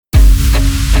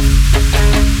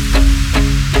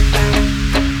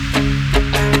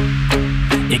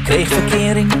Ik kreeg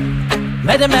verkering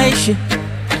met een meisje,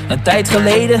 een tijd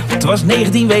geleden, het was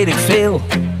 19 weet ik veel.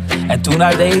 En toen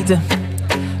uit eten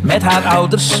met haar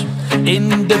ouders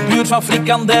in de buurt van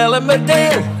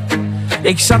Frikandellenmerdeel.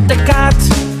 Ik zat de kaart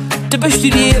te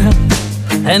bestuderen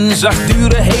en zag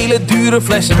hele dure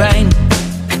flessen wijn.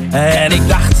 En ik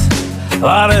dacht,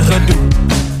 wat een gedoe,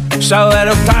 zou er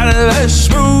ook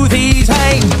Tarwesmoothie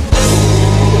zijn?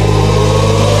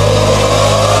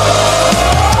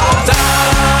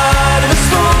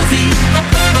 Tarwesmoothie,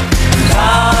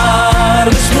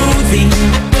 Tarwesmoothie,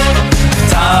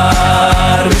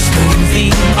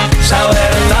 Tarwesmoothie, zou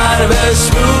er een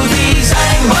Tarwesmoothie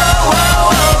zijn? Wow, wow,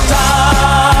 wow,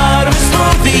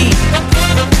 Tarwesmoothie,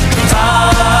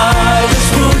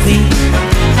 Tarwesmoothie,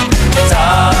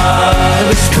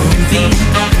 Tarwesmoothie,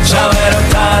 zou er een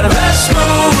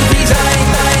Tarwesmoothie zijn?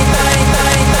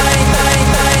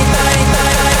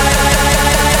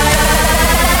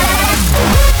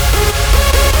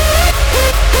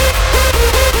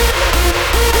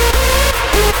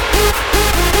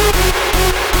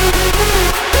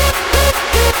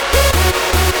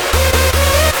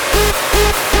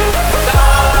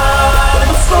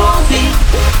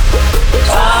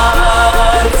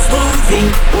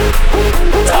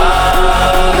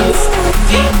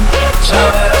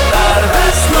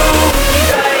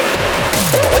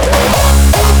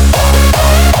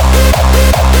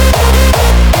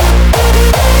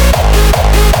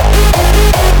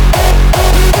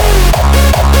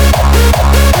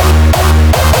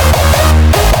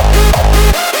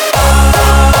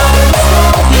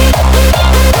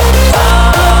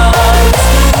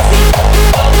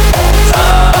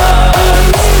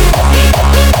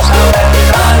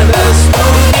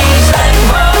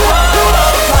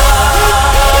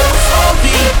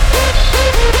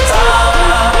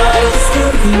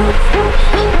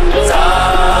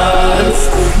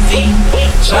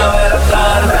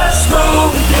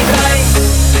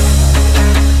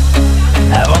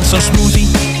 Want zo'n smoothie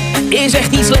is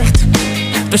echt niet slecht.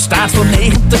 Bestaat voor 90%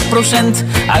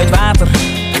 uit water.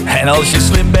 En als je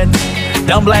slim bent,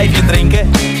 dan blijf je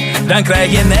drinken. Dan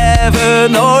krijg je never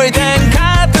nooit een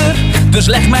kater. Dus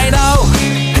leg mij nou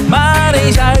maar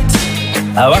eens uit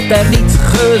wat er niet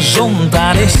gezond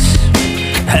aan is.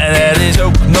 En er is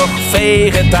ook nog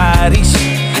vegetarisch.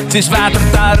 Het is water,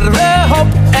 tarwe, hop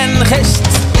en gist.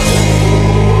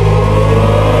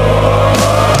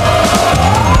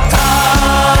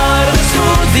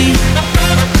 Tarwesmoothie,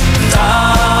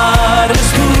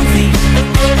 Tarwesmoothie,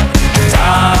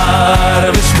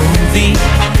 Tarwesmoothie,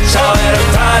 zou er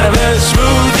een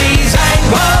Tarwesmoothie zijn?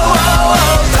 Wow, wow,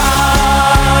 wow,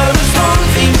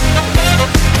 Tarwesmoothie,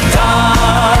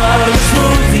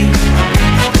 Tarwesmoothie,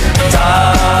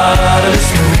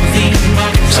 Tarwesmoothie,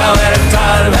 zou er een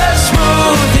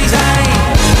Tarwesmoothie zijn?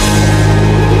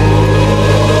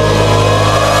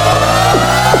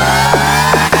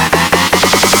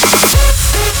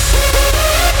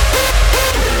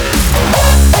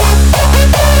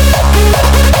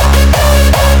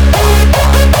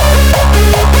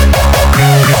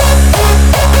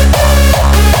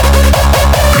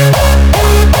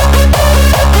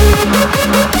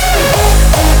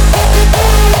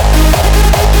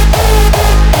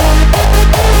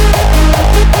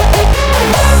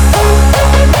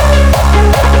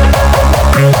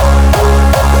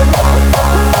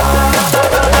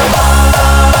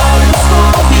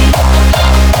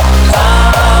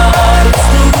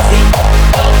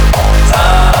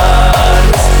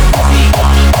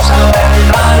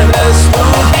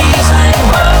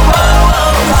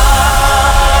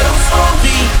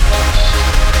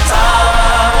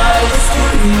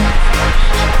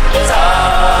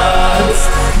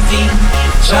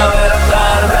 Zou er een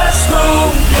Tarwesmoothie